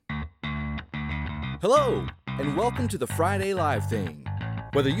Hello, and welcome to the Friday Live Thing.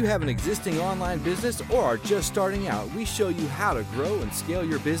 Whether you have an existing online business or are just starting out, we show you how to grow and scale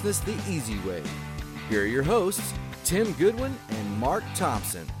your business the easy way. Here are your hosts, Tim Goodwin and Mark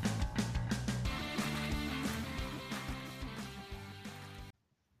Thompson.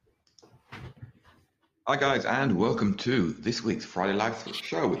 Hi guys, and welcome to this week's Friday Live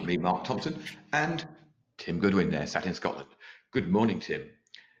show with me, Mark Thompson, and Tim Goodwin there, sat in Scotland. Good morning, Tim.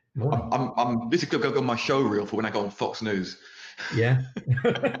 Morning. This is going to go on my show reel for when I go on Fox News. Yeah.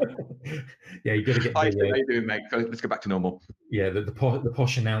 Yeah, you got to get. How you doing, mate? Let's go back to normal. Yeah, the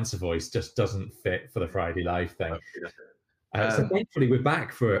posh announcer voice just doesn't fit for the Friday Live thing. So thankfully we're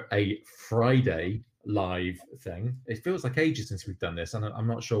back for a Friday Live thing. It feels like ages since we've done this, and I'm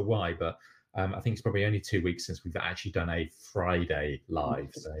not sure why, but I think it's probably only 2 weeks since we've actually done a Friday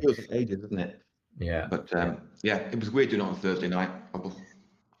Live. So. It feels like ages, doesn't it? Yeah. But yeah, it was weird doing it on Thursday night.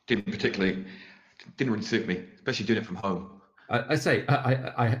 Didn't really suit me, especially doing it from home.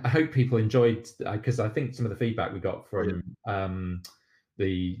 I hope people enjoyed, because I think some of the feedback we got from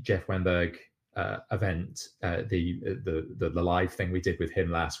the Jeff Wemberg event, the live thing we did with him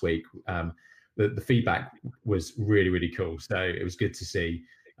last week. The feedback was really, really cool. So it was good to see.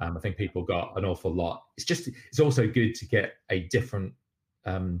 I think people got an awful lot. It's also good to get a different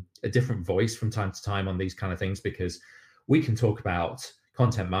voice from time to time on these kind of things, because we can talk about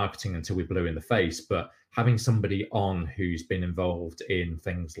content marketing until we're blue in the face, but having somebody on who's been involved in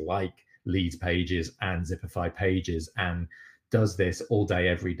things like lead pages and Zipify pages and does this all day,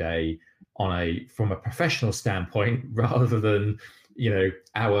 every day from a professional standpoint rather than,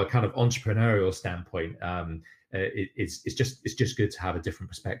 our kind of entrepreneurial standpoint, it's just good to have a different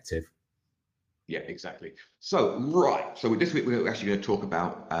perspective. Yeah, exactly. So this week we're actually going to talk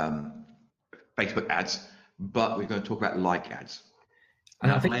about Facebook ads, but we're going to talk about like ads.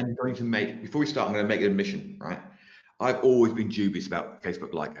 And I'm going to make, before we start, I'm going to make an admission, right? I've always been dubious about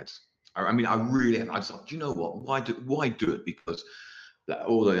Facebook like ads. I mean, I really have. I just thought, do you know what? Why do it? Because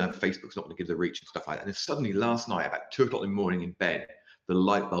although Facebook's not going to give the reach and stuff like that. And then suddenly last night, about 2 o'clock in the morning in bed, the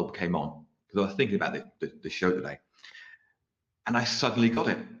light bulb came on because I was thinking about the show today. And I suddenly got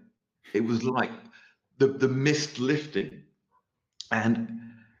it. It was like the mist lifting. And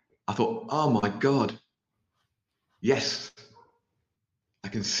I thought, oh my God, yes. I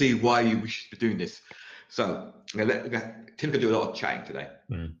can see why we should be doing this. So Tim's going to do a lot of chatting today.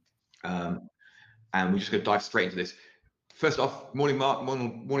 And we're just going to dive straight into this. First off, morning, Mark.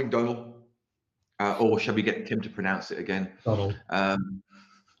 Morning, Donald. Or shall we get Tim to pronounce it again? Donald. How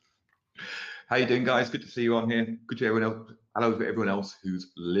you doing, guys? Good to see you on here. Good to everyone else. Hello to everyone else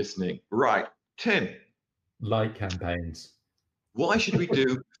who's listening. Right, Tim. Like campaigns. Why should we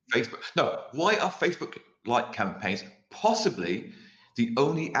do Facebook? No, why are Facebook like campaigns possibly the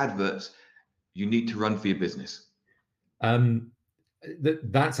only adverts you need to run for your business?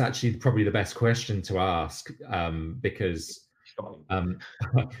 That's actually probably the best question to ask, because well,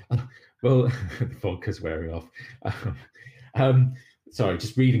 the vodka's wearing off. Sorry,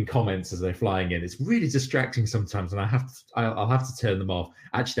 just reading comments as they're flying in. It's really distracting sometimes, and I'll have to turn them off.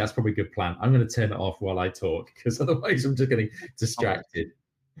 Actually, that's probably a good plan. I'm going to turn it off while I talk, because otherwise I'm just getting distracted.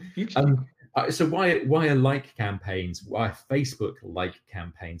 So why are like campaigns? Why Facebook like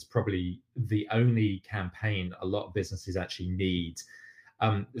campaigns? Probably the only campaign a lot of businesses actually need.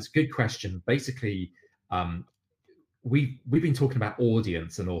 It's a good question. Basically, we've been talking about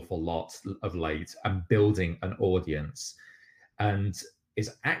audience an awful lot of late and building an audience, and it's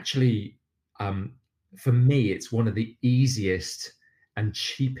actually for me it's one of the easiest and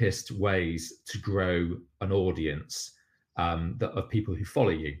cheapest ways to grow an audience of people who follow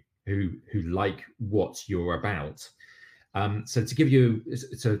you, who like what you're about. So to give you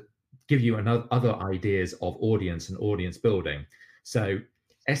other ideas of audience and audience building. So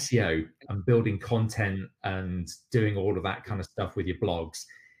SEO and building content and doing all of that kind of stuff with your blogs,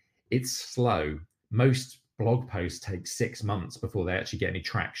 it's slow. Most blog posts take 6 months before they actually get any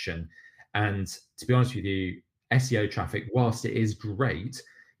traction. And to be honest with you, SEO traffic, whilst it is great,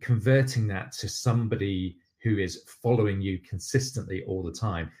 converting that to somebody who is following you consistently all the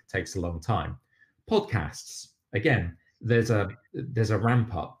time takes a long time. Podcasts, again, there's a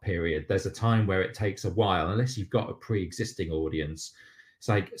ramp up period. There's a time where it takes a while, unless you've got a pre-existing audience. It's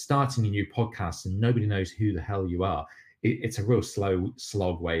like starting a new podcast and nobody knows who the hell you are. It's a real slow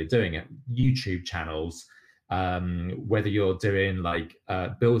slog way of doing it. YouTube channels, whether you're doing like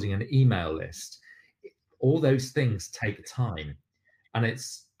building an email list, all those things take time. And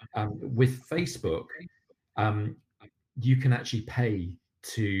it's with Facebook, you can actually pay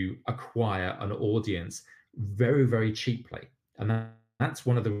to acquire an audience very, very cheaply. And that's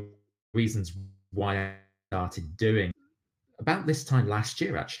one of the reasons why I started doing about this time last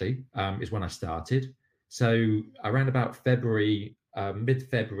year, actually, is when I started. So around about February,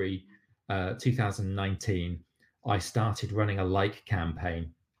 mid-February 2019, I started running a like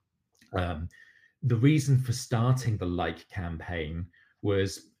campaign. The reason for starting the like campaign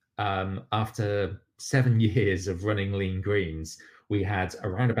was after 7 years of running Lean Greens, we had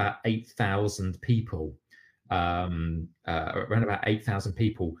around about 8,000 people,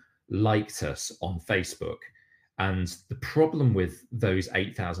 liked us on Facebook. And the problem with those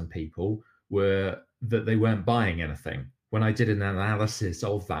 8,000 people were that they weren't buying anything. When I did an analysis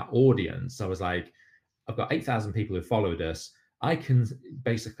of that audience, I was like, I've got 8,000 people who followed us. I can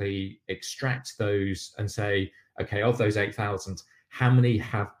basically extract those and say, okay, of those 8,000, how many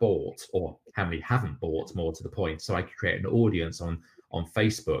have bought or how many haven't bought, more to the point. So I could create an audience on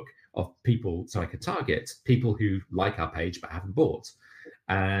Facebook of people, so I could target people who like our page but haven't bought.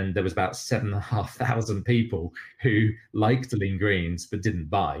 And there was about 7,500 people who liked Lean Greens but didn't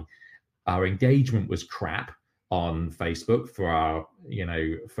buy. Our engagement was crap on Facebook for our,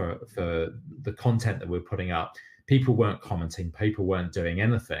 for the content that we're putting up. People weren't commenting, people weren't doing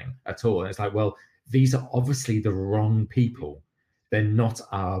anything at all. And it's like, well, these are obviously the wrong people. They're not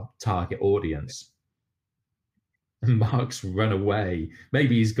our target audience. And Mark's run away.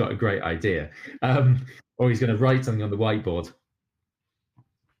 Maybe he's got a great idea. Or he's going to write something on the whiteboard.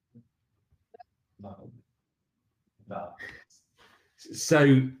 No.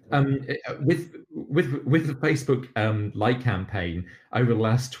 So with the Facebook like campaign, over the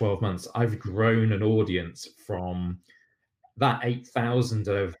last 12 months, I've grown an audience from that 8,000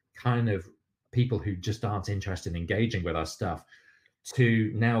 of kind of people who just aren't interested in engaging with our stuff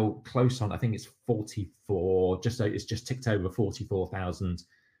to now close on, I think it's 44, it's just ticked over 44,000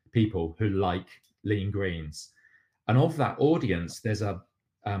 people who like Lean Greens. And of that audience, there's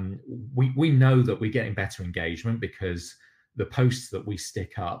we know that we're getting better engagement because the posts that we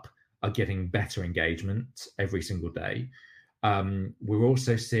stick up are getting better engagement every single day. We're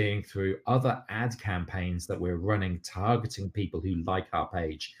also seeing through other ad campaigns that we're running, targeting people who like our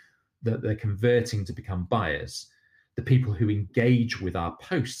page, that they're converting to become buyers. The people who engage with our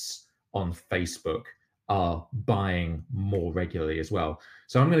posts on Facebook are buying more regularly as well.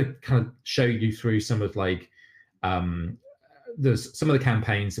 So I'm going to kind of show you through some of there's some of the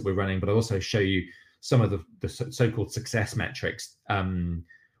campaigns that we're running, but I'll also show you some of the so-called success metrics.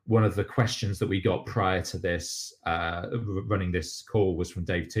 One of the questions that we got prior to this, running this call, was from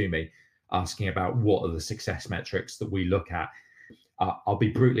Dave Toomey, asking about what are the success metrics that we look at. I'll be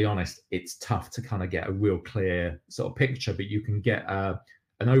brutally honest, it's tough to kind of get a real clear sort of picture, but you can get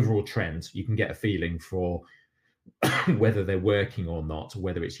an overall trend. You can get a feeling for whether they're working or not,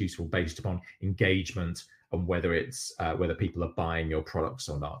 whether it's useful based upon engagement, and whether it's whether people are buying your products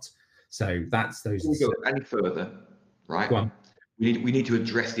or not. So that's those. Before we go any further, right? Go on. We need to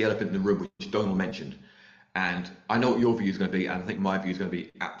address the elephant in the room, which Donald mentioned. And I know what your view is going to be, and I think my view is going to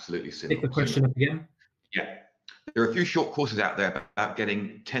be absolutely similar. Take the question up again. Yeah. There are a few short courses out there about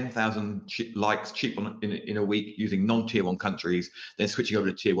getting 10,000 likes cheap in a week using non-tier 1 countries, then switching over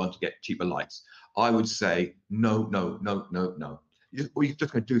to tier 1 to get cheaper likes. I would say no. What you're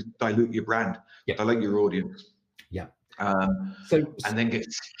just going to do is dilute your brand, dilute your audience. Yeah. And then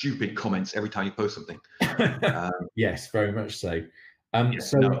get stupid comments every time you post something. Yes, very much so.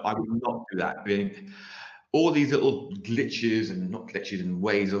 No, I would not do that. All these little glitches and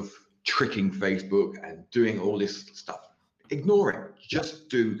ways of tricking Facebook and doing all this stuff, ignore it. Just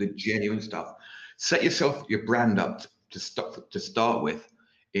do the genuine stuff. Set your brand up to start with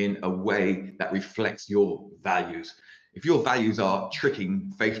in a way that reflects your values. If your values are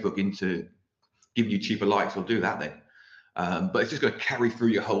tricking Facebook into giving you cheaper likes, we'll do that then. But it's just going to carry through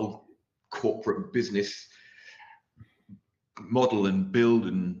your whole corporate business model and build.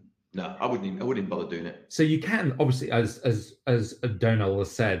 And no, I wouldn't bother doing it. So you can obviously, as Donald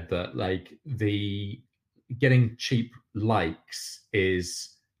has said, that like the getting cheap likes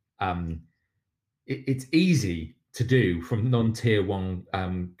is it's easy to do from non-tier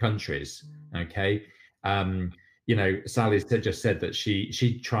 1 countries. Okay. Sally just said that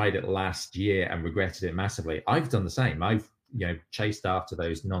she tried it last year and regretted it massively. I've done the same. I've chased after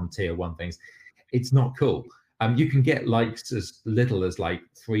those non-tier 1 things. It's not cool. You can get likes as little as like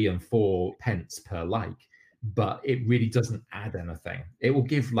 3 and 4 pence per like, but it really doesn't add anything. It will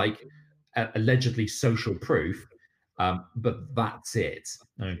give like allegedly social proof, but that's it.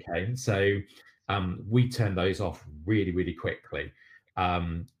 Okay, so we turn those off really, really quickly.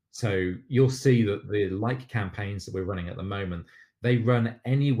 So you'll see that the like campaigns that we're running at the moment, they run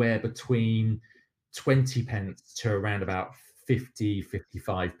anywhere between 20 pence to around about 50,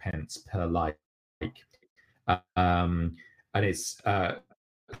 55 pence per like. And it's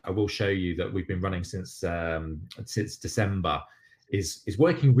I will show you that we've been running since December, is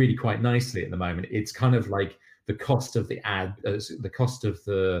working really quite nicely at the moment. It's kind of like the cost of the ad, the cost of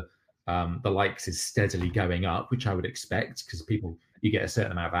the likes is steadily going up, which I would expect, because you get a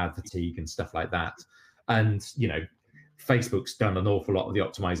certain amount of ad fatigue and stuff like that. And Facebook's done an awful lot of the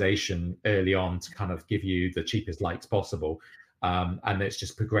optimization early on to kind of give you the cheapest likes possible, and it's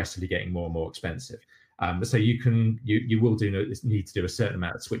just progressively getting more and more expensive. So you will need to do a certain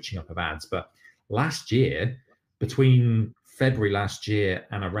amount of switching up of ads. But last year, between February last year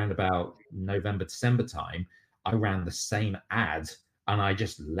and around about November, December time, I ran the same ad and I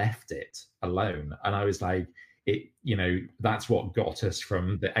just left it alone. And I was like, that's what got us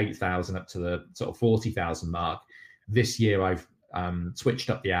from the 8,000 up to the sort of 40,000 mark. This year, I've switched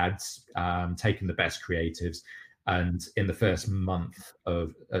up the ads, taken the best creatives. And in the first month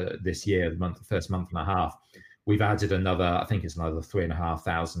of this year, first month and a half, we've added another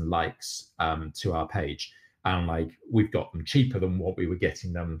 3,500 likes to our page. And we've got them cheaper than what we were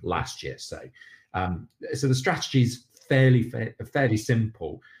getting them last year. So the strategy is fairly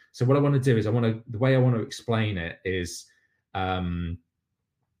simple. So what I want to do is the way I want to explain it is,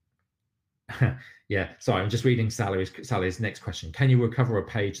 yeah, sorry, I'm just reading Sally's next question. Can you recover a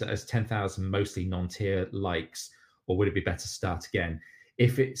page that has 10,000 mostly non-tier likes, or would it be better to start again?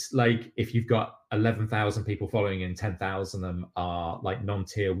 If it's if you've got 11,000 people following and 10,000 of them are like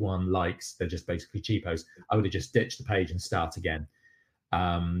non-tier 1 likes, they're just basically cheapos, I would have just ditched the page and start again.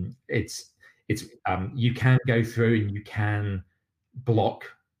 You can go through and you can block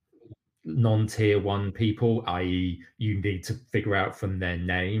non-tier 1 people, i.e. you need to figure out from their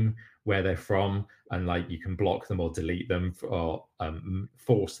name where they're from, and you can block them or delete them or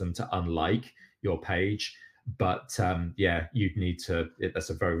force them to unlike your page. But you'd need to, that's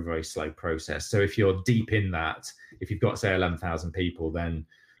a very, very slow process. So if you're deep in that, if you've got say 11,000 people, then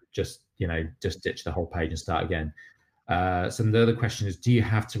just ditch the whole page and start again. So the other question is, do you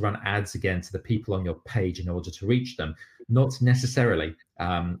have to run ads again to the people on your page in order to reach them? Not necessarily.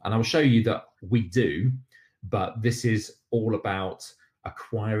 And I will show you that we do, but this is all about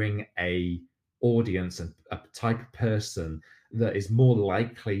acquiring a audience and a type of person that is more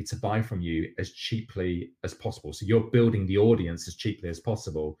likely to buy from you as cheaply as possible. So you're building the audience as cheaply as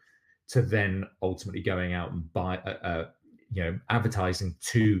possible to then ultimately going out and buy, advertising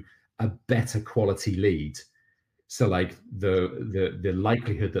to a better quality lead. So the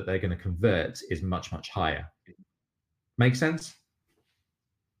likelihood that they're going to convert is much, much higher. Make sense?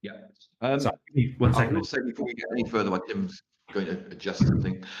 Yeah. Sorry, 1 second. I will say before we get any further, while Tim's going to adjust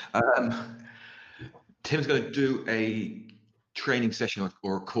something. Tim's going to do a training session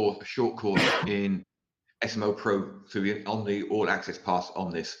or a short course in SMO Pro on the All Access Pass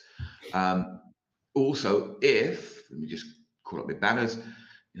on this. Also, let me just call up my banners.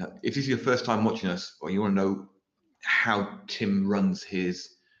 If this is your first time watching us, or you want to know how Tim runs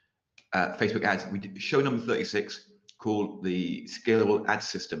his Facebook ads, we did show number 36 called the Scalable Ad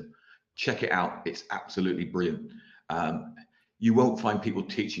System. Check it out. It's absolutely brilliant. You won't find people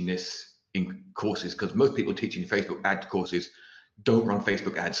teaching this in courses, because most people teaching Facebook ad courses don't run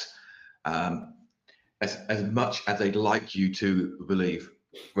Facebook ads as much as they'd like you to believe,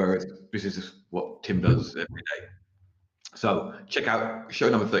 whereas this is what Tim does every day. So check out show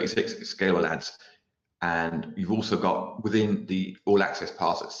number 36, Scalable Ads. And you've also got within the All Access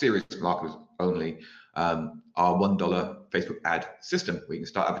Pass at Serious Marketers Only, our $1 Facebook ad system where you can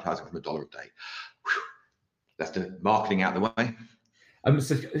start advertising from $1 a day. Whew. That's the marketing out the way.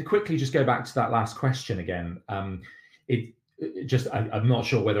 So quickly, just go back to that last question again. I'm not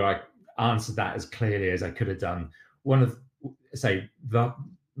sure whether I answered that as clearly as I could have done.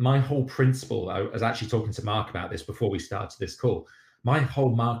 My whole principle, I was actually talking to Mark about this before we started this call. My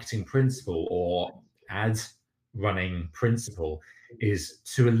whole marketing principle or ad running principle is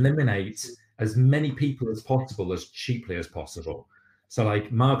to eliminate as many people as possible as cheaply as possible. So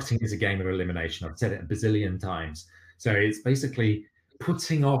marketing is a game of elimination. I've said it a bazillion times. So it's basically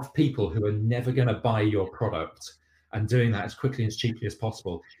putting off people who are never going to buy your product and doing that as quickly and as cheaply as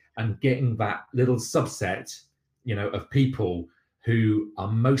possible, and getting that little subset, of people who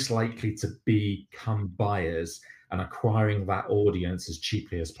are most likely to become buyers and acquiring that audience as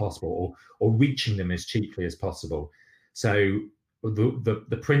cheaply as possible, or reaching them as cheaply as possible. So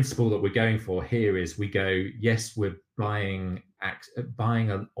the principle that we're going for here is we go, yes, we're buying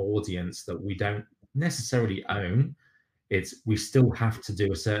an audience that we don't necessarily own. We still have to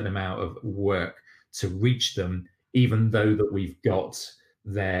do a certain amount of work to reach them, even though that we've got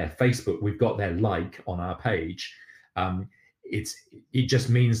their Facebook, we've got their like on our page. It just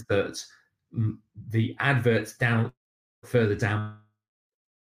means that the adverts further down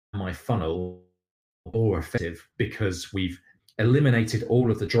my funnel more effective because we've eliminated all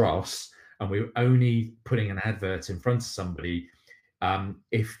of the dross and we're only putting an advert in front of somebody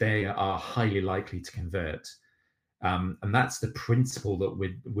if they are highly likely to convert. And that's the principle that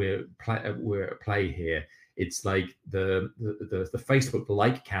we're at play here. It's like the Facebook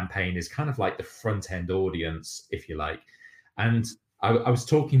like campaign is kind of like the front end audience, if you like. And I was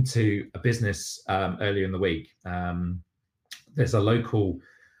talking to a business earlier in the week. There's a local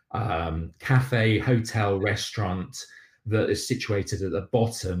cafe, hotel, restaurant that is situated at the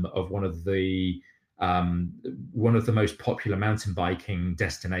bottom of one of the most popular mountain biking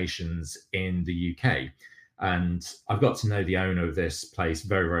destinations in the UK. And I've got to know the owner of this place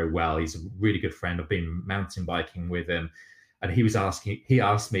very, very well. He's a really good friend. I've been mountain biking with him. And he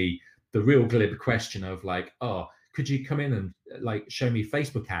asked me the real glib question of like, oh, could you come in and like show me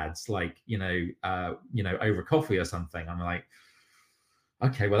Facebook ads, like, over coffee or something? I'm like,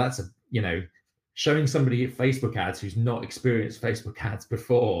 okay, well, that's showing somebody Facebook ads who's not experienced Facebook ads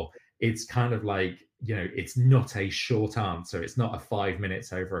before. It's kind of like, it's not a short answer. It's not a 5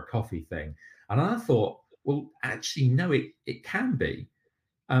 minutes over a coffee thing. And I thought, well, actually, no, it can be.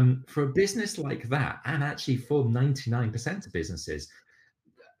 For a business like that, and actually for 99% of businesses,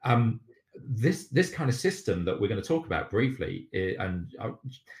 this kind of system that we're going to talk about briefly, and I'm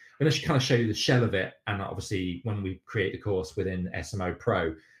going to kind of show you the shell of it. And obviously, when we create the course within SMO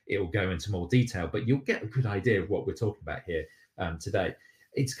Pro, it will go into more detail, but you'll get a good idea of what we're talking about here today.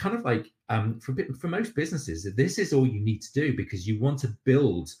 It's kind of like, for most businesses, this is all you need to do because you want to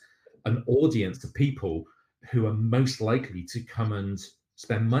build an audience of people who are most likely to come and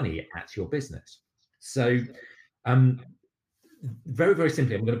spend money at your business. So very, very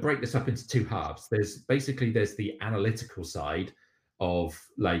simply, I'm going to break this up into two halves. There's the analytical side of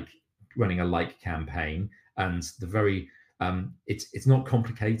like running a like campaign, and the very it's not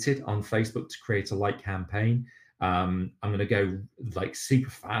complicated on Facebook to create a like campaign. I'm going to go like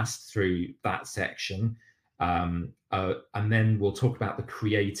super fast through that section, and then we'll talk about the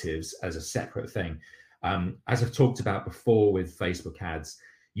creatives as a separate thing. As I've talked about before with Facebook ads,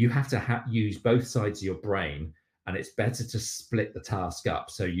 you have to use both sides of your brain, and it's better to split the task up.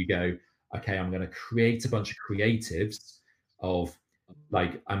 So you go, okay, I'm going to create a bunch of creatives of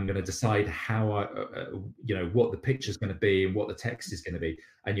like, I'm going to decide how what the picture is going to be and what the text is going to be.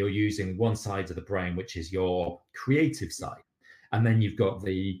 And you're using one side of the brain, which is your creative side. And then you've got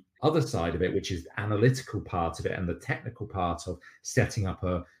the other side of it, which is the analytical part of it and the technical part of setting up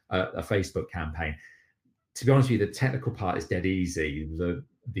a Facebook campaign. To be honest with you, the technical part is dead easy.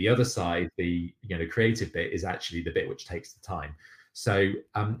 The other side, the creative bit, is actually the bit which takes the time. So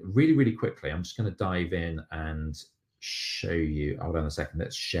really, really quickly, I'm just going to dive in and show you. Hold on a second.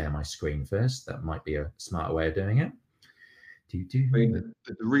 Let's share my screen first. That might be a smarter way of doing it. I mean,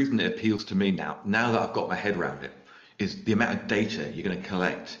 the reason it appeals to me now that I've got my head around it, is the amount of data you're going to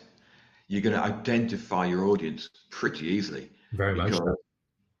collect. You're going to identify your audience pretty easily. Very much so.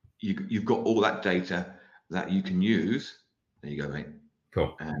 You've got all that data that you can use. There you go, mate.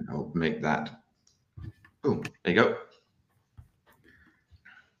 Cool. And I'll make that. Boom. There you go.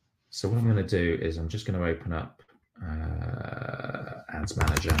 So what I'm going to do is I'm just going to open up Ads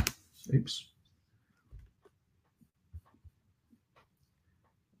Manager. Oops.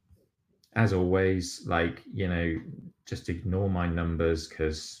 As always, just ignore my numbers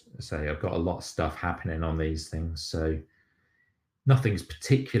because, I've got a lot of stuff happening on these things. So nothing's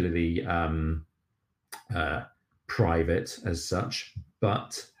particularly private as such.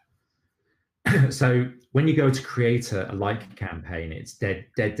 But so when you go to create a like campaign, it's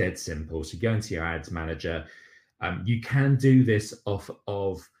dead simple. So you go into your Ads Manager. You can do this off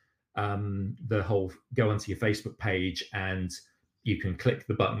of the whole, go onto your Facebook page and you can click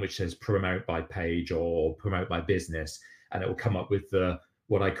the button which says promote by page or promote by business, and it will come up with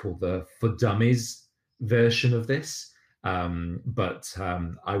what I call the for dummies version of this. But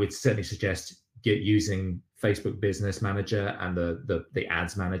I would certainly suggest using Facebook Business Manager and the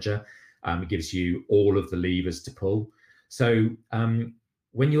Ads Manager. It gives you all of the levers to pull. So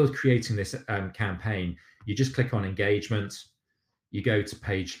when you're creating this campaign, you just click on engagement, you go to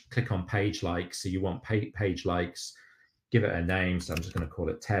click on page likes. So you want page likes, give it a name. So I'm just going to call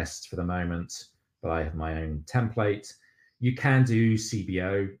it test for the moment, but I have my own template. You can do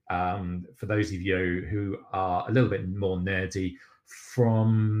CBO. For those of you who are a little bit more nerdy,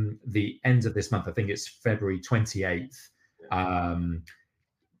 from the end of this month, I think it's February 28th,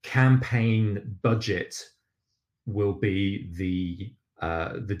 campaign budget will be the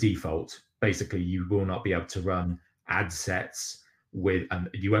default. Basically, you will not be able to run ad sets and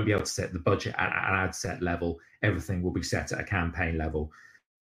you won't be able to set the budget at an ad set level. Everything will be set at a campaign level.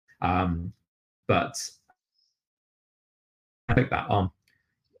 But I pick that on,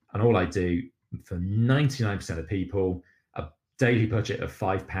 and all I do for 99% of people, a daily budget of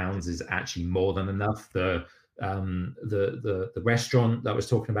 £5 is actually more than enough. The restaurant that I was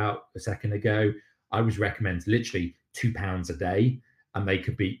talking about a second ago, I would recommend literally £2 a day, and they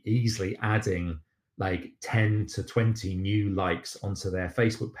could be easily adding like 10 to 20 new likes onto their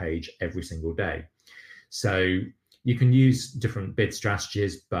Facebook page every single day. So you can use different bid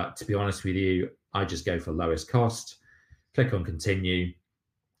strategies, but to be honest with you, I just go for lowest cost, click on continue,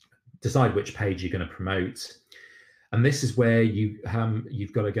 decide which page you're going to promote. And this is where you've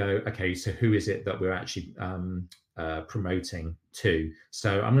got to go, okay, so who is it that we're actually promoting to?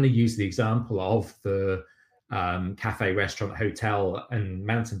 So I'm going to use the example of the cafe, restaurant, hotel, and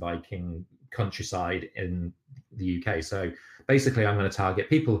mountain biking countryside in the UK. So basically, I'm going to target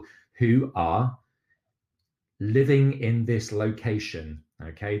people who are living in this location.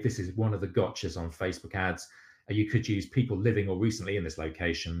 Okay, this is one of the gotchas on Facebook ads. You could use people living or recently in this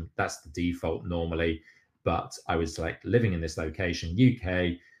location. That's the default normally, but I would select living in this location,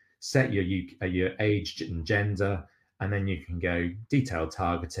 UK, set your age and gender, and then you can go detailed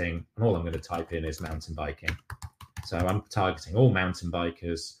targeting. And all I'm going to type in is mountain biking. So I'm targeting all mountain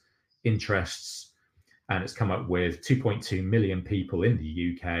bikers, interests, and it's come up with 2.2 million people in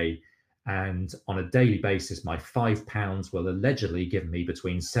the UK. And on a daily basis, my £5 will allegedly give me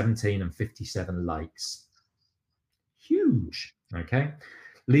between 17 and 57 likes. Huge. Okay.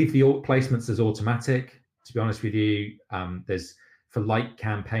 Leave the placements as automatic. To be honest with you, there's for like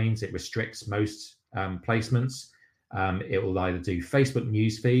campaigns, it restricts most placements. It will either do Facebook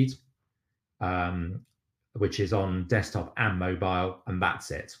newsfeed, which is on desktop and mobile, and that's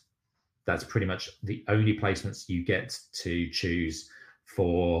it. That's pretty much the only placements you get to choose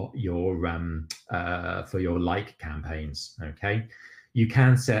for your like campaigns. Okay, you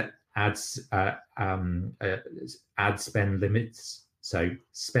can set ad spend limits, so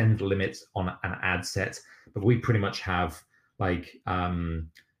spend limits on an ad set, but we pretty much have like we'll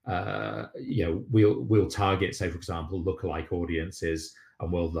target, say for example, lookalike audiences,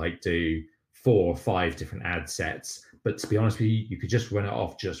 and we'll like do 4 or 5 different ad sets. But to be honest with you, you could just run it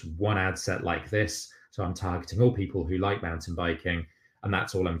off just one ad set like this. So I'm targeting all people who like mountain biking, and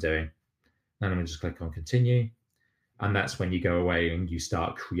that's all I'm doing. Then I'm going to just click on continue. And that's when you go away and you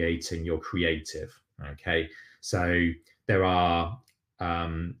start creating your creative. Okay. So there are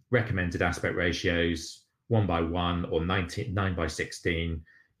recommended aspect ratios 1:1 or 9:16.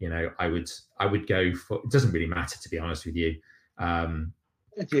 You know, I would go for, it doesn't really matter, to be honest with you.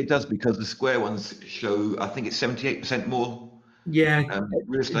 Actually, it does, because the square ones show, I think it's 78% more. Yeah.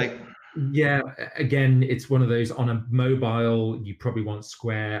 Real estate. Yeah, again, it's one of those. On a mobile, you probably want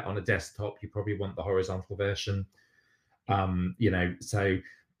square. On a desktop, you probably want the horizontal version. So,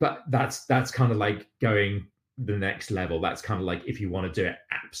 but that's kind of like going the next level. That's kind of like if you want to do it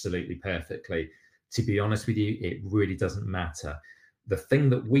absolutely perfectly. To be honest with you, it really doesn't matter. The thing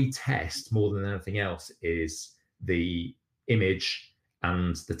that we test more than anything else is the image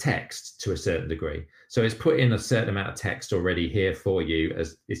and the text to a certain degree. So it's put in a certain amount of text already here for you,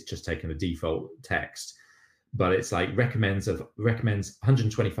 as it's just taken a default text, but it's like recommends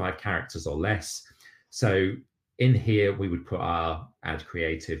 125 characters or less. So in here, we would put our ad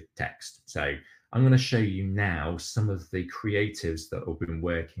creative text. So I'm going to show you now some of the creatives that have been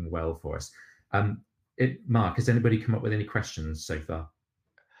working well for us. Mark, has anybody come up with any questions so far?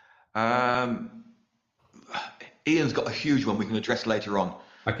 Ian's got a huge one we can address later on.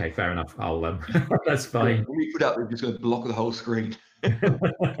 Okay, fair enough. I'll that's fine. When we put up, we're just going to block the whole screen.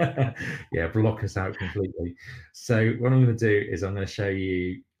 Yeah, block us out completely. So what I'm going to do is I'm going to show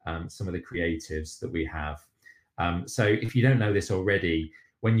you some of the creatives that we have. So if you don't know this already,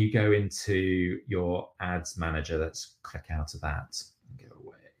 when you go into your ads manager, let's click out of that and go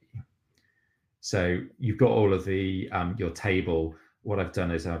away. So you've got all of the your table. What I've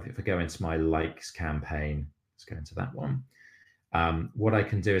done is if I go into my likes campaign, let's go into that one. What I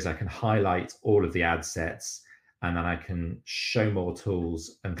can do is I can highlight all of the ad sets, and then I can show more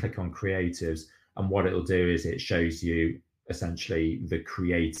tools and click on creatives. And what it'll do is it shows you essentially the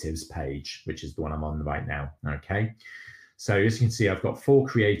creatives page, which is the one I'm on right now. Okay. So as you can see, I've got 4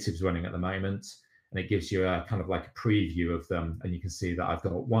 creatives running at the moment, and it gives you a kind of like a preview of them. And you can see that I've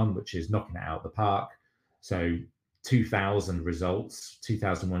got one, which is knocking it out of the park. So 2,000 results,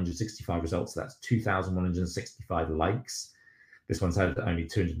 2,165 results. So that's 2,165 likes. This one's had only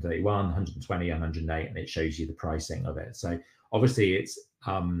 231, 120, 108, and it shows you the pricing of it. So obviously it's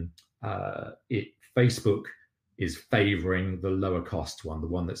Facebook is favoring the lower cost one, the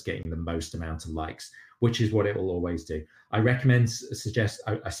one that's getting the most amount of likes, which is what it will always do. I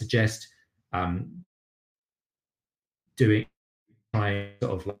suggest doing, trying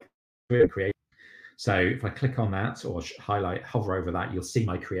sort of like create. So if I click on that or hover over that, you'll see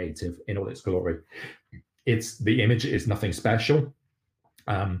my creative in all its glory. The image is nothing special.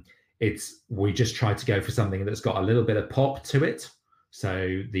 We just try to go for something that's got a little bit of pop to it.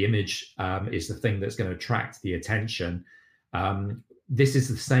 So the image is the thing that's going to attract the attention. This is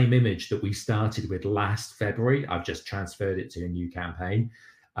the same image that we started with last February. I've just transferred it to a new campaign,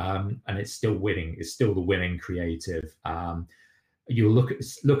 and it's still winning. It's still the winning creative. You look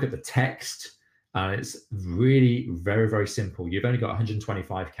at the text, and it's really very, very simple. You've only got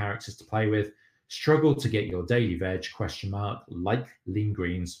 125 characters to play with. Struggle to get your daily veg, ? Like lean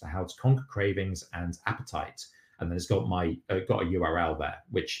greens for how to conquer cravings and appetite. And then it's got got a URL there,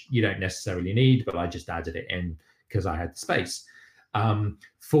 which you don't necessarily need, but I just added it in because I had the space.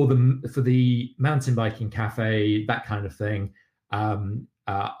 For the mountain biking cafe, that kind of thing, the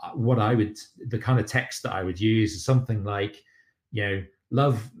kind of text that I would use is something like,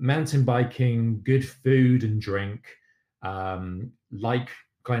 love mountain biking, good food and drink, like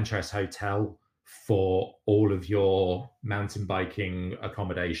Glentress Hotel for all of your mountain biking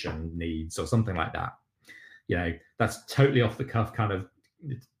accommodation needs, or something like that. That's totally off the cuff kind of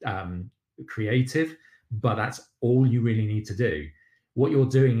creative, but that's all you really need to do. What you're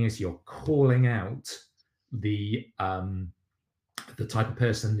doing is you're calling out the type of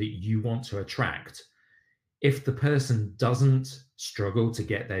person that you want to attract. If the person doesn't struggle to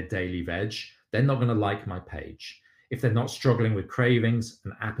get their daily veg, they're not going to like my page. If they're not struggling with cravings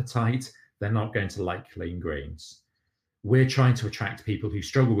and appetite, they're not going to like lean greens. We're trying to attract people who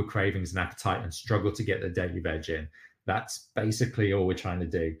struggle with cravings and appetite and struggle to get their daily veg in. That's basically all we're trying to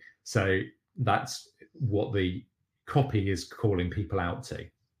do. So that's what the copy is calling people out to.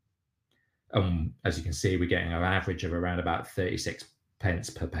 As you can see, we're getting an average of around about 36 pence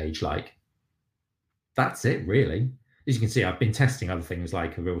per page like. That's it, really. As you can see, I've been testing other things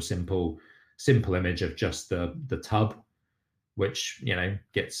like a real simple image of just the tub, which,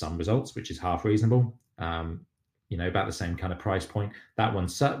 gets some results, which is half reasonable. About the same kind of price point. That one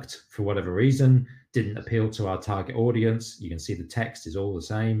sucked for whatever reason, didn't appeal to our target audience. You can see the text is all the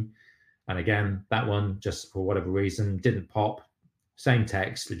same. And again, that one, just for whatever reason, didn't pop. Same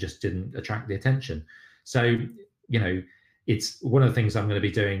text, it just didn't attract the attention. So, it's one of the things I'm going to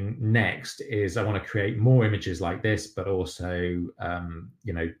be doing next is I want to create more images like this, but also,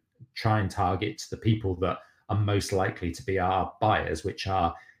 try and target the people that are most likely to be our buyers, which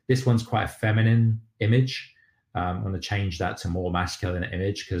are, this one's quite a feminine image. I'm going to change that to more masculine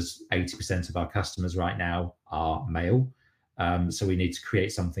image because 80% of our customers right now are male. So we need to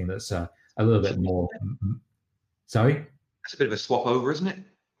create something that's a little bit more. Sorry? That's a bit of a swap over, isn't it?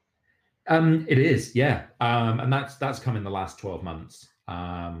 It is, yeah. And that's come in the last 12 months.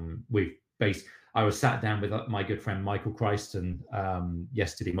 I was sat down with my good friend Michael Christen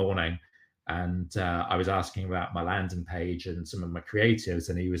yesterday morning, and I was asking about my landing page and some of my creatives,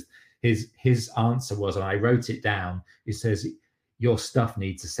 and his answer was, and I wrote it down, he says, your stuff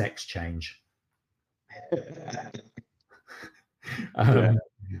needs a sex change.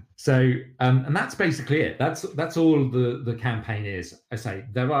 So and that's basically it. That's all the campaign is. I say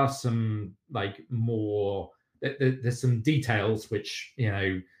there are some there's some details which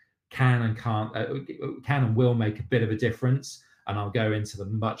can and will make a bit of a difference, and I'll go into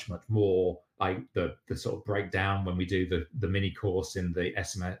them much more like the sort of breakdown when we do the mini course in the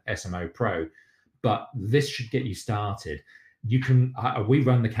SMO Pro. But this should get you started. We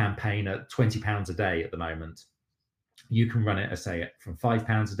run the campaign at £20 a day at the moment. You can run it, I say, from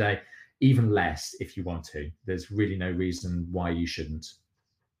 £5 a day, even less if you want to. There's really no reason why you shouldn't.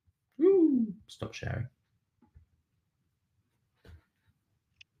 Ooh, stop sharing.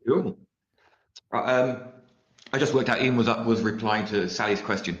 Cool. I just worked out Ian was replying to Sally's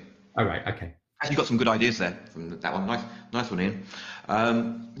question. All right. Okay. Actually, got some good ideas there from that one. Nice one, Ian.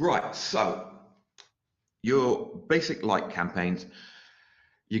 Right. So your basic like campaigns, what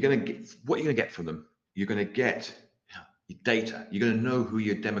you're going to get from them. You're going to get your data. You're going to know who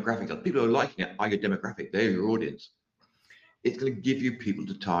your demographic are. People who are liking it are your demographic. They're your audience. It's going to give you people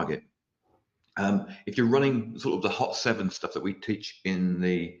to target. If you're running sort of the Hot 7 stuff that we teach in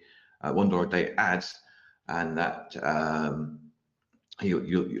the $1 a day ads, and that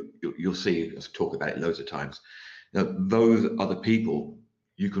you'll see us talk about it loads of times. Those other people,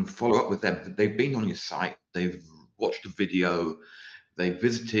 you can follow up with them. They've been on your site. They've watched a video. They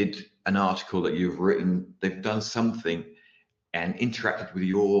visited an article that you've written. They've done something. and interacted with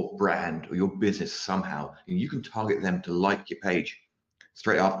your brand or your business somehow, you can target them to like your page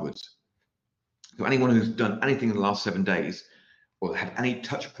straight afterwards. So anyone who's done anything in the last 7 days or had any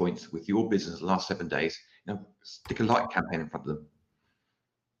touch points with your business in the last 7 days, stick a like campaign in front of them.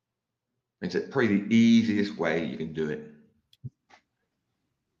 It's probably the easiest way you can do it.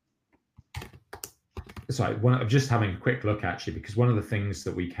 Sorry, I'm just having a quick look actually, because one of the things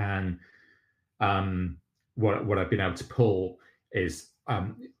that we can, what I've been able to pull is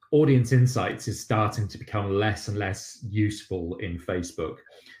audience insights is starting to become less and less useful in Facebook,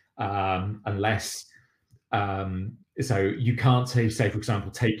 unless so you can't say for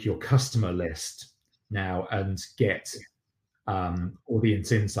example, take your customer list now and get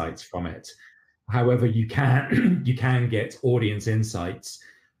audience insights from it. However, you can get audience insights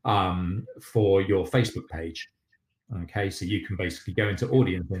for your Facebook page. Okay, so you can basically go into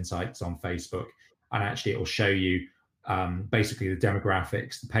audience insights on Facebook, and actually it will show you basically the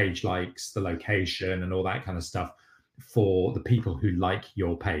demographics, the page likes, the location, and all that kind of stuff for the people who like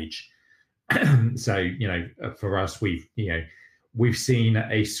your page. So for us, we've seen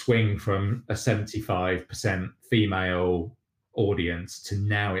a swing from a 75% female audience to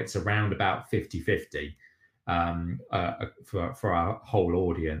now it's around about 50-50 for our whole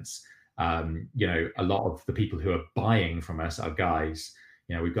audience. A lot of the people who are buying from us are guys.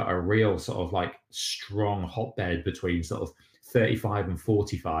 We've got a real sort of like strong hotbed between sort of 35 and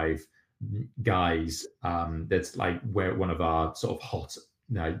 45 guys. That's like where one of our sort of hot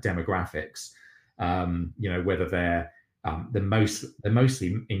demographics. Whether they're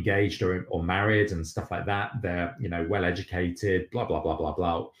mostly engaged or married and stuff like that. They're well educated, blah blah blah blah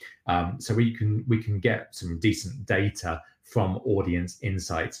blah. So we can get some decent data from audience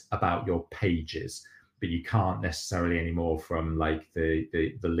insights about your pages, but you can't necessarily anymore from like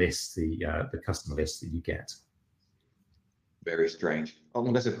the list, the customer list that you get. Very strange,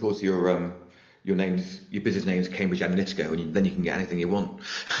 unless of course your business name is Cambridge Analytica, and then you can get anything you want.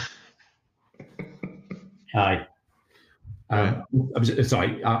 Hi. I'm just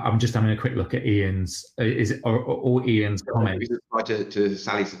having a quick look at Ian's. Is it or Ian's comment? To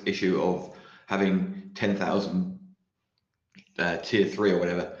Sally's issue of having 10,000 tier 3 or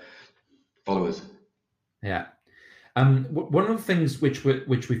whatever followers. Yeah. One of the things which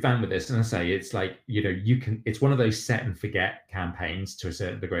we found with this, and I say it's like it's one of those set and forget campaigns to a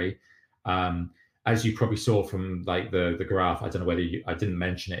certain degree. As you probably saw from like the graph, I don't know whether I didn't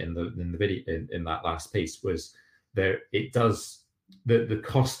mention it in the video in that last piece, was there it does the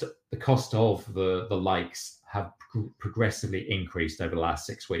cost of the likes have progressively increased over the last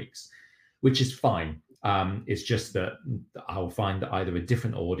 6 weeks, which is fine. It's just that I'll find either a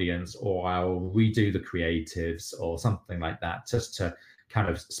different audience or I'll redo the creatives or something like that, just to kind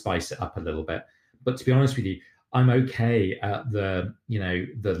of spice it up a little bit. But to be honest with you, I'm okay at the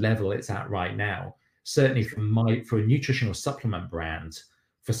level it's at right now. Certainly for a nutritional supplement brand,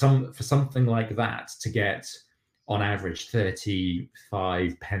 for something like that to get on average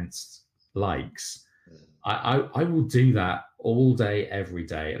 35 pence likes, I will do that all day, every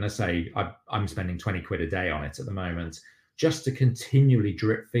day. And I say I'm spending 20 quid a day on it at the moment, just to continually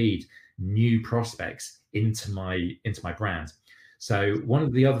drip feed new prospects into my brand. So one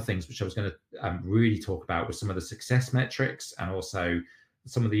of the other things which I was going to really talk about was some of the success metrics and also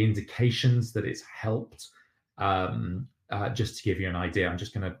some of the indications that it's helped. Just to give you an idea, I'm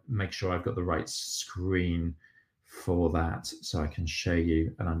just going to make sure I've got the right screen for that so I can show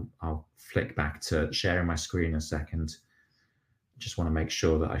you, and I'll flick back to sharing my screen in a second. Just want to make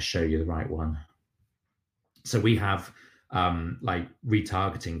sure that I show you the right one. So we have like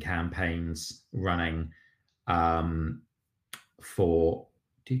retargeting campaigns running for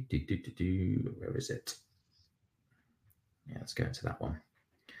where is it? Yeah, let's go into that one.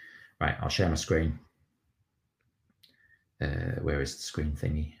 Right, I'll share my screen. Where is the screen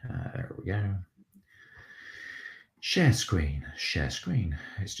thingy? There we go. Share screen.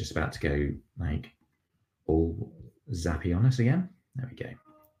 It's just about to go like all zappy on us again. There we go.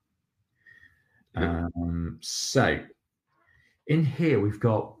 So in here we've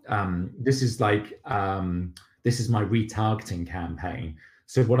got this is my retargeting campaign.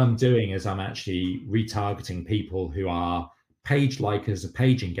 So what I'm doing is I'm actually retargeting people who are page likers,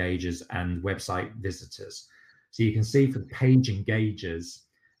 page engagers, and website visitors. So you can see for the page engagers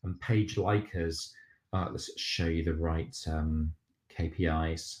and page likers, let's show you the right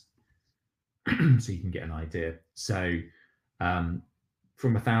KPIs so you can get an idea. So from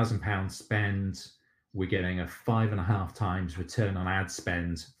 £1,000 spend, we're getting a 5.5 times return on ad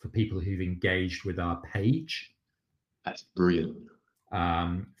spend for people who've engaged with our page. That's brilliant.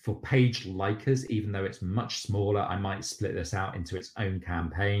 For page likers, even though it's much smaller, I might split this out into its own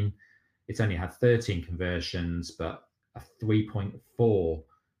campaign. It's only had 13 conversions, but a 3.4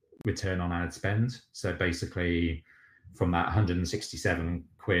 return on ad spend. So basically, from that 167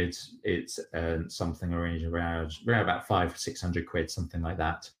 quid, it's something around about 500-600 quid, something like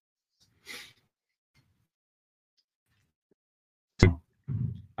that.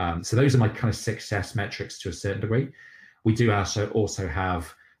 So those are my kind of success metrics to a certain degree. We do also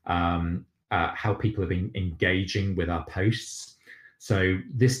have how people have been engaging with our posts. So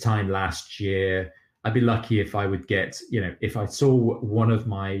this time last year, I'd be lucky if I would get, if I saw one of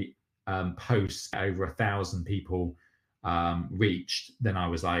my posts over 1,000 people reached, then I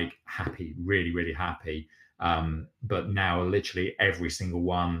was like happy, really, really happy. But now literally every single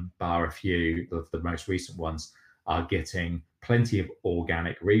one, bar a few of the most recent ones, are getting plenty of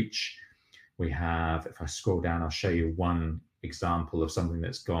organic reach. We have, if I scroll down, I'll show you one example of something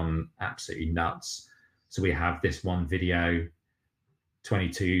that's gone absolutely nuts. So we have this one video,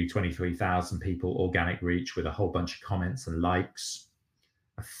 23,000 people organic reach with a whole bunch of comments and likes.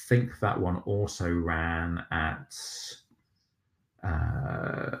 I think that one also ran at,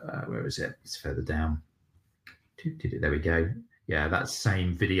 where is it? It's further down. There we go. Yeah, that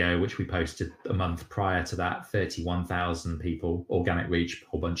same video, which we posted a month prior to that, 31,000 people, organic reach, a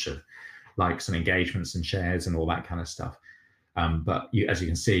whole bunch of likes and engagements and shares and all that kind of stuff. But as you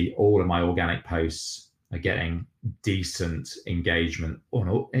can see, all of my organic posts are getting decent engagement.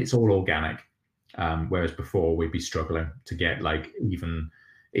 It's all organic, whereas before we'd be struggling to get like even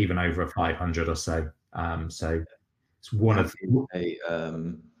over 500 or so. So it's one of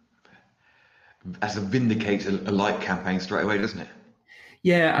as a vindicates a like campaign straight away, doesn't it?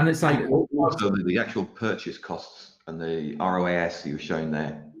 Yeah, and it's like also the actual purchase costs and the ROAS you were showing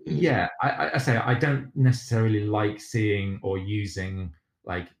there. Yeah, I say I don't necessarily like seeing or using,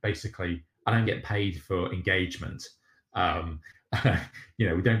 like, basically I don't get paid for engagement. We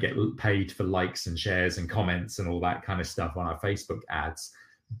don't get paid for likes and shares and comments and all that kind of stuff on our Facebook ads,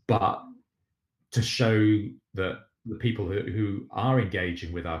 but to show that the people who are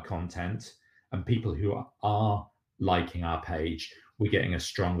engaging with our content and people who are liking our page, we're getting a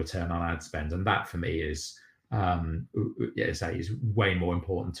strong return on ad spend. And that for me is way more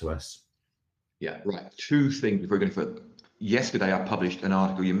important to us. Yeah, right. Two things before we go further. Yesterday, I published an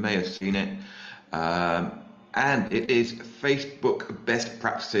article, you may have seen it, and it is Facebook best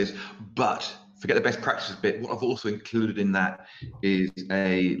practices, but forget the best practices bit. What I've also included in that is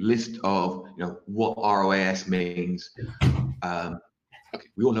a list of what ROAS means. Okay,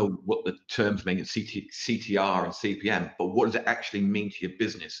 we all know what the terms mean, CTR and CPM, but what does it actually mean to your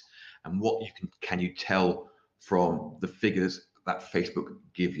business, and what can you tell from the figures that Facebook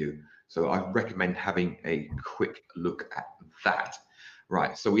give you? So I recommend having a quick look at that.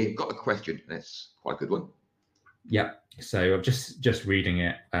 Right, so we've got a question, and it's quite a good one. Yeah, so I'm just reading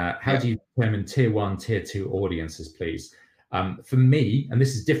it. How do you determine tier 1, tier 2 audiences, please? For me, and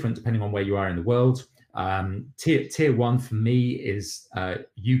this is different depending on where you are in the world, tier 1 for me is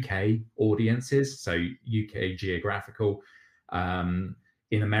UK audiences, so UK geographical.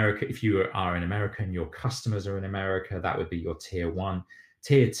 In America, if you are in America and your customers are in America, that would be your tier 1.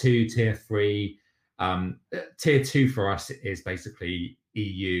 Tier 2, tier 3. Tier 2 for us is basically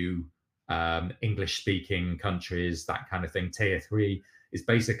EU, English-speaking countries, that kind of thing. Tier 3 is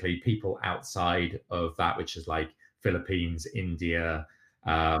basically people outside of that, which is like Philippines, India,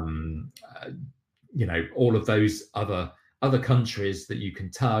 all of those other countries that you can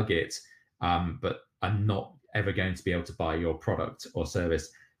target, but are not ever going to be able to buy your product or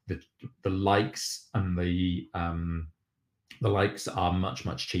service. The likes and the likes are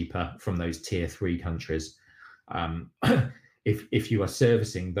much cheaper from those tier 3 countries. If you are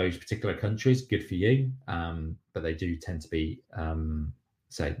servicing those particular countries, good for you, but they do tend to be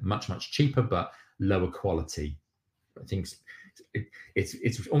much cheaper but lower quality. I think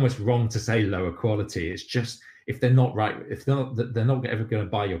it's almost wrong to say lower quality. It's just if they're not ever going to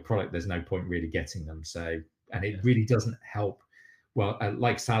buy your product, there's no point really getting them. So, and it really doesn't help. Well,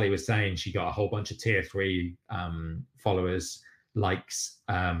 like Sally was saying, she got a whole bunch of tier 3 followers, likes,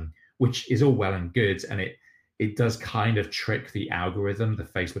 which is all well and good, and it does kind of trick the algorithm, the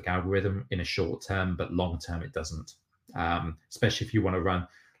Facebook algorithm, in a short term, but long term it doesn't. Especially if you want to run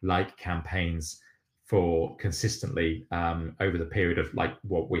like campaigns for consistently over the period of like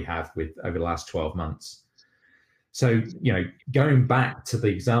what we have with over the last 12 months. So, going back to the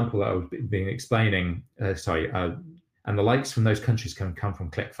example that I've been explaining, and the likes from those countries can come from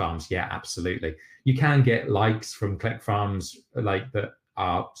ClickFarms. Yeah, absolutely. You can get likes from ClickFarms like that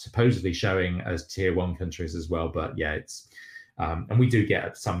are supposedly showing as tier 1 countries as well. But yeah, And we do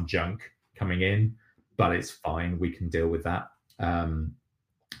get some junk coming in, but it's fine. We can deal with that. Going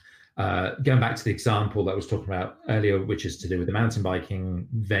back to the example that I was talking about earlier, which is to do with the mountain biking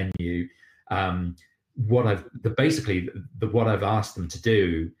venue, what I've asked them to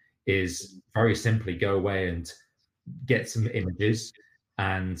do is very simply go away and get some images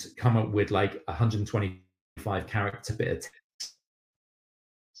and come up with like 125 character bit of text,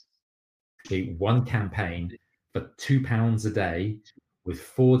 one campaign for £2 a day with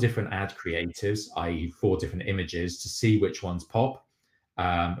 4 different ad creatives, i.e. 4 different images, to see which ones pop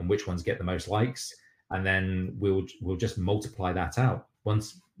and which ones get the most likes, and then we'll just multiply that out.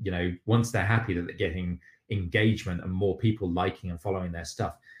 Once they're happy that they're getting engagement and more people liking and following their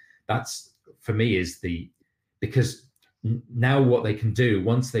stuff, that's for me is because now what they can do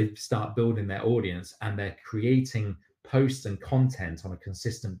once they start building their audience and they're creating posts and content on a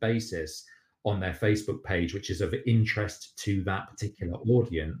consistent basis on their Facebook page, which is of interest to that particular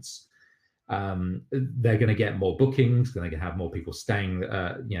audience, they're going to get more bookings, going to have more people staying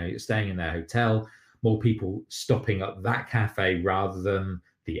in their hotel, more people stopping at that cafe rather than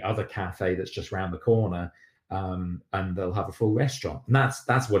the other cafe that's just around the corner, and they'll have a full restaurant. And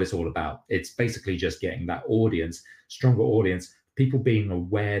that's what it's all about. It's basically just getting that audience, stronger audience, people being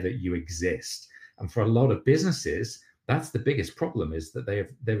aware that you exist. And for a lot of businesses, that's the biggest problem, is that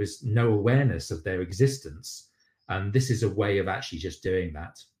there is no awareness of their existence. And this is a way of actually just doing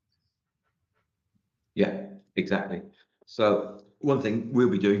that. Yeah, exactly. So one thing we'll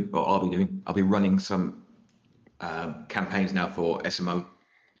be doing, or I'll be running some campaigns now for SMO,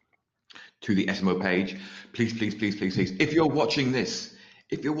 to the SMO page. Please, if you're watching this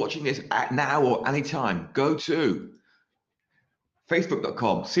at now or anytime, go to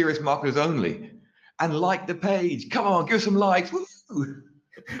facebook.com, Serious Marketers Only, and like the page. Come on, give us some likes. Woo!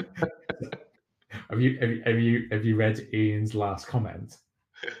 Have you read Ian's last comment?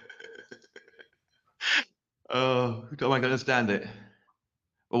 Oh, don't I understand it?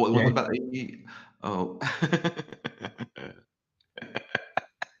 Oh, what about the? Oh.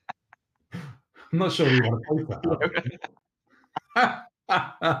 I'm not sure we want to post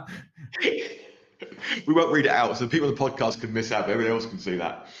that. We won't read it out, so people on the podcast can miss out, but everyone else can see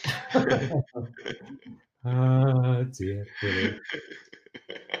that. Oh dear.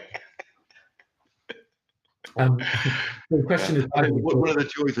 The question is, one of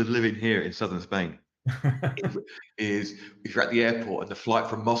the joys of living here in southern Spain is if you're at the airport and the flight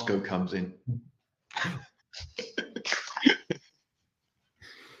from Moscow comes in.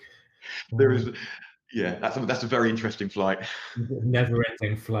 There is, yeah, that's a very interesting flight.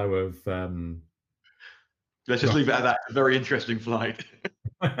 Never-ending flow of. Let's just leave it at that. A very interesting flight.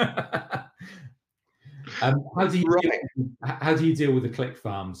 How do you deal with the click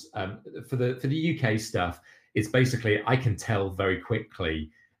farms? For the UK stuff, it's basically I can tell very quickly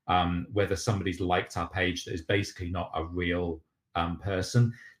whether somebody's liked our page that is basically not a real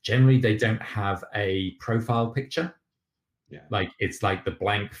person. Generally, they don't have a profile picture. Yeah, like it's like the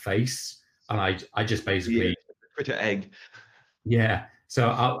blank face, and I just basically Twitter egg. Yeah. So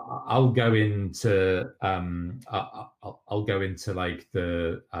I'll go into I'll go into like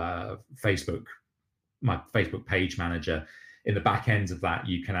the Facebook, my Facebook page manager. In the back end of that,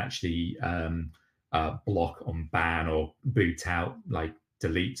 you can actually block or ban or boot out, like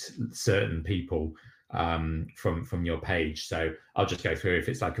delete certain people from your page. So I'll just go through if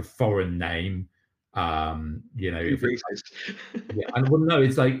it's like a foreign name, if and well, no,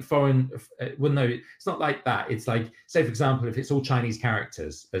 it's like foreign. Well, no, it's not like that. It's like, say for example, if it's all Chinese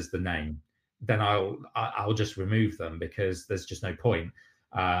characters as the name, then I'll just remove them because there's just no point.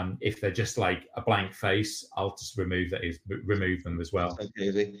 If they're just like a blank face, I'll just remove them as well. Okay,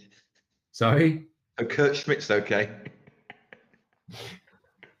 is he? Sorry? Oh, Kurt Schmidt's okay.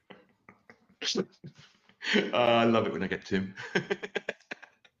 I love it when I get to him.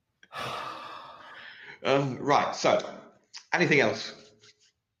 Right, so anything else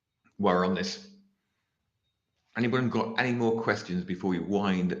while we're on this? Anyone got any more questions before we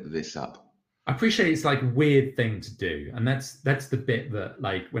wind this up? I appreciate it's like a weird thing to do, and that's the bit that,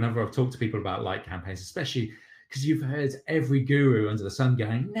 like, whenever I've talked to people about like campaigns, especially because you've heard every guru under the sun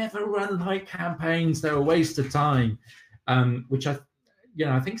going, never run like campaigns, they're a waste of time, which I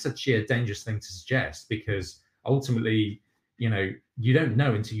think is actually a dangerous thing to suggest, because ultimately, you don't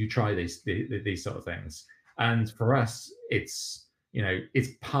know until you try these sort of things. And for us, it's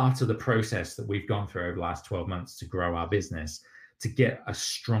part of the process that we've gone through over the last 12 months to grow our business, to get a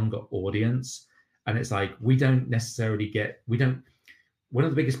stronger audience. And it's like, one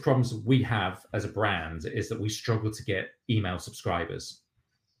of the biggest problems we have as a brand is that we struggle to get email subscribers,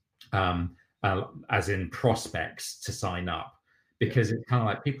 as in prospects to sign up. because it's kind of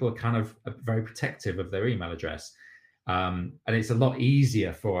like people are kind of very protective of their email address. And it's a lot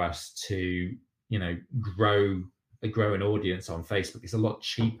easier for us to, grow an audience on Facebook. It's a lot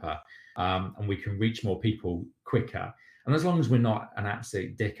cheaper, and we can reach more people quicker. And as long as we're not an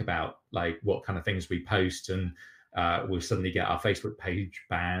absolute dick about like what kind of things we post, and we'll suddenly get our Facebook page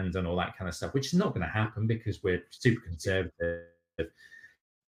banned and all that kind of stuff, which is not going to happen because we're super conservative.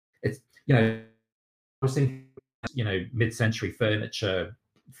 It's, I was thinking, mid-century furniture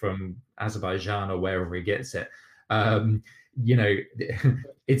from Azerbaijan or wherever he gets it.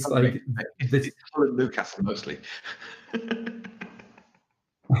 It's like it's Newcastle mostly.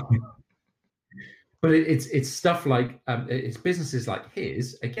 But it's stuff like it's businesses like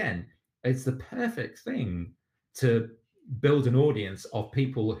his. Again, it's the perfect thing to build an audience of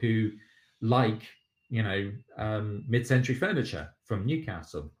people who like mid-century furniture from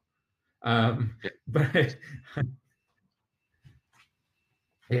Newcastle. But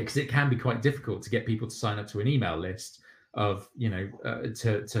because it can be quite difficult to get people to sign up to an email list of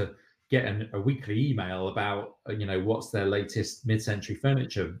to get a weekly email about what's their latest mid-century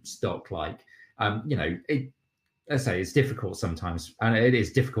furniture stock like. Let's say it's difficult sometimes, and it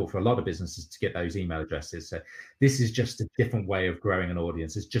is difficult for a lot of businesses to get those email addresses. So this is just a different way of growing an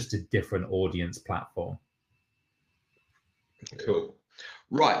audience. It's just a different audience platform. Cool.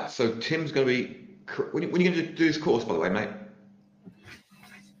 Right. So Tim's going to be. When are you going to do this course, by the way, mate?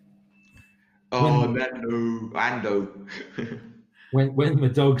 Oh, Ando. When the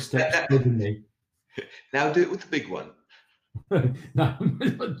dog stops bugging me. Now do it with the big one. No,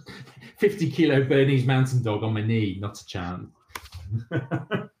 50 kilo Bernese Mountain Dog on my knee, not a chance.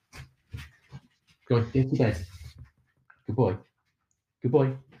 Go on, get to bed. Good boy. Good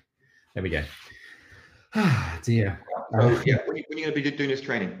boy. There we go. Ah, dear. When are you going to be doing this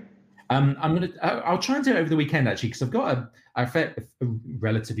training? I'll try and do it over the weekend actually, because I've got a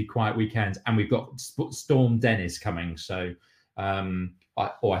relatively quiet weekend, and we've got Storm Dennis coming. So,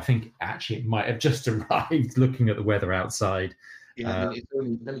 I think actually it might have just arrived. Looking at the weather outside. Yeah, let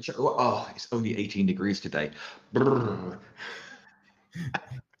me check. Oh, it's only 18 degrees today. Not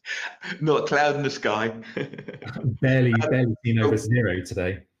a cloud in the sky. barely seen over 0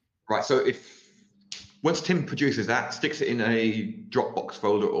 today. Right. So once Tim produces that, sticks it in a Dropbox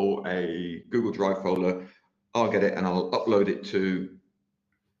folder or a Google Drive folder, I'll get it and I'll upload it to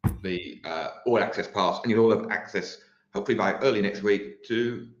the All Access Pass, and you'll all have access, hopefully by early next week,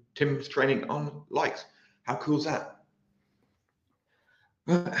 to Tim's training on likes. How cool is that?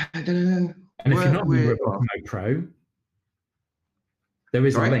 I don't know. And if you're not with FMO Pro, there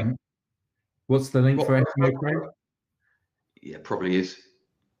is a link. What's the link for FMO Pro? Yeah, probably is.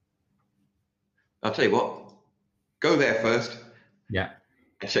 I'll tell you what. Go there first. Yeah.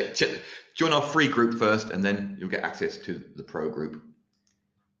 Check. Join our free group first, and then you'll get access to the pro group.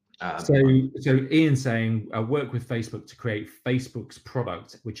 So Ian's saying, work with Facebook to create Facebook's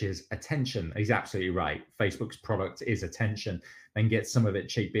product, which is attention. He's absolutely right. Facebook's product is attention. Then get some of it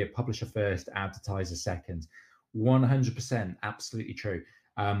cheap. Be a publisher first, advertiser second. 100%, absolutely true.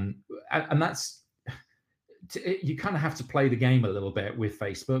 And that's, you kind of have to play the game a little bit with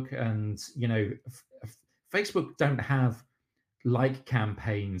Facebook. And, Facebook don't have like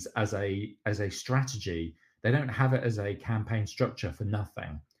campaigns as a strategy. They don't have it as a campaign structure for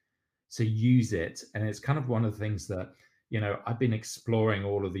nothing. So use it. And it's kind of one of the things that, I've been exploring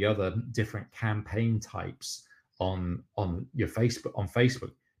all of the other different campaign types on your Facebook, on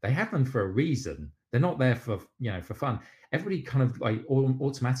Facebook. They have them for a reason. They're not there for, for fun. Everybody kind of like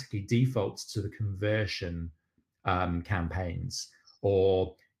automatically defaults to the conversion campaigns,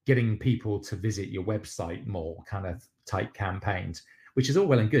 or getting people to visit your website more kind of type campaigns, which is all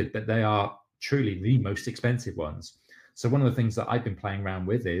well and good, but they are truly the most expensive ones. So one of the things that I've been playing around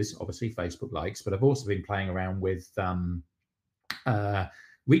with is obviously Facebook likes, but I've also been playing around with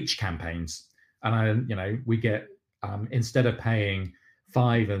reach campaigns. And we get instead of paying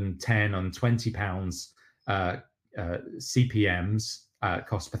 £5 and £10 and £20 CPMs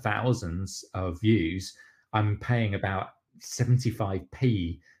cost per thousands of views, I'm paying about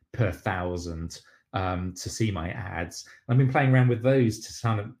 75p per thousand to see my ads. I've been playing around with those to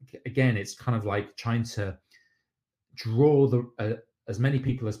kind of, again, it's kind of like trying to draw as many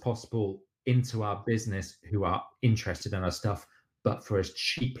people as possible into our business who are interested in our stuff, but for as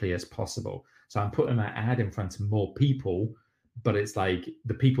cheaply as possible. So I'm putting my ad in front of more people, but it's like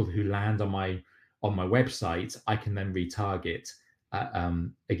the people who land on my website, I can then retarget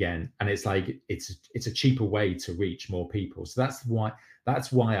again, and it's like it's a cheaper way to reach more people. So that's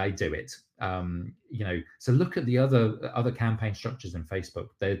why I do it. So look at the other campaign structures in Facebook.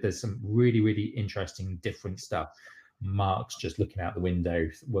 There's some really, really interesting different stuff. Mark's just looking out the window,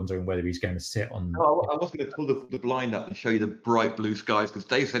 wondering whether he's going to sit on. Oh, I was going to pull the blind up and show you the bright blue skies because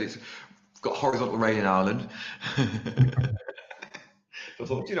Dave said it's got horizontal rain in Ireland. So I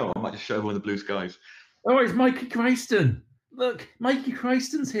thought, you know, I might just show everyone the blue skies. Oh, it's Mikey Christen. Look, Mikey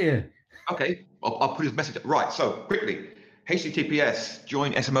Christen's here. Okay, I'll put his message up. Right, so quickly, HTTPS,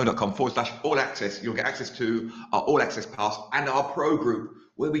 join smo.com/all access. You'll get access to our all access pass and our pro group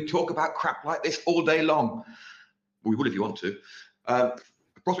where we talk about crap like this all day long. We will if you want to.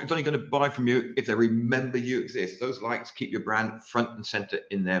 Prospect's only going to buy from you if they remember you exist. Those likes keep your brand front and center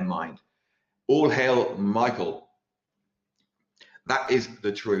in their mind. All hail Michael. That is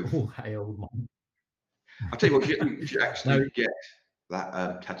the truth. All hail Michael. I'll tell you what, you should actually get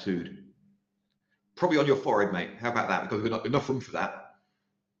that tattooed. Probably on your forehead, mate. How about that? Because we've got enough room for that.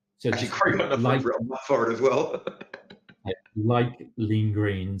 So actually, Craig got enough room for it on my forehead as well. Like lean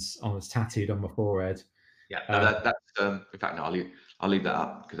greens it's tattooed on my forehead. Yeah, that's in fact, no, I'll leave that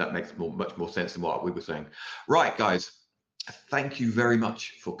up because that makes much more sense than what we were saying. Right, guys, thank you very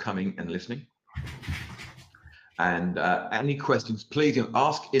much for coming and listening. And any questions, please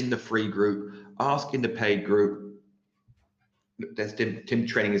ask in the free group, ask in the paid group. There's Tim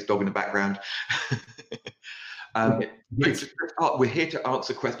training his dog in the background. Yes. We're here to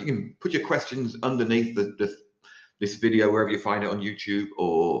answer questions. You can put your questions underneath this video, wherever you find it, on YouTube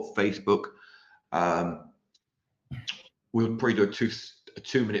or Facebook. We'll probably do a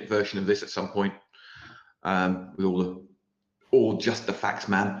 2-minute version of this at some point with all just the facts,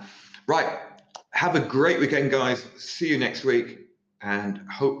 man. Right. Have a great weekend, guys. See you next week, and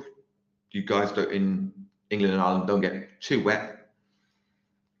hope you guys in England and Ireland don't get too wet.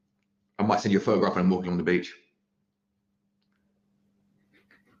 I might send you a photograph when I'm walking on the beach.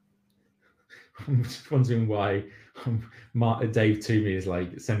 I'm just wondering why Dave Toomey is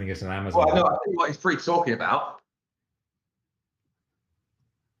like sending us an Amazon. Well, I know. I think what he's free talking about.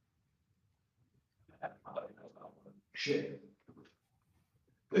 Shit.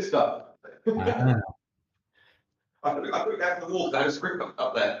 This stuff. I put it down from the wall. There's a script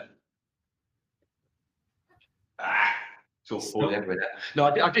up there. It's all falling everywhere there. No,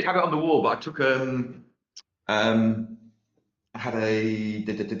 I did have it on the wall, but I took I had a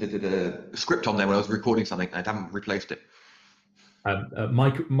script on there when I was recording something, and I haven't replaced it.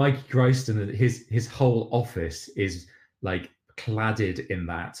 Mikey Christen, his whole office is like cladded in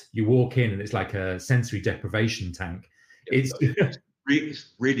that. You walk in and it's like a sensory deprivation tank. It's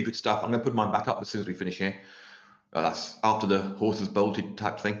really good stuff. I'm going to put mine back up as soon as we finish here. That's after the horses bolted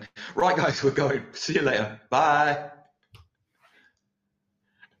type thing. Right, guys, we're going. See you later. Bye.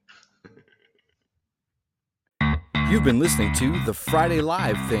 You've been listening to The Friday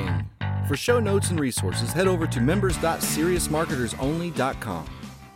Live Thing. For show notes and resources, head over to members.seriousmarketersonly.com.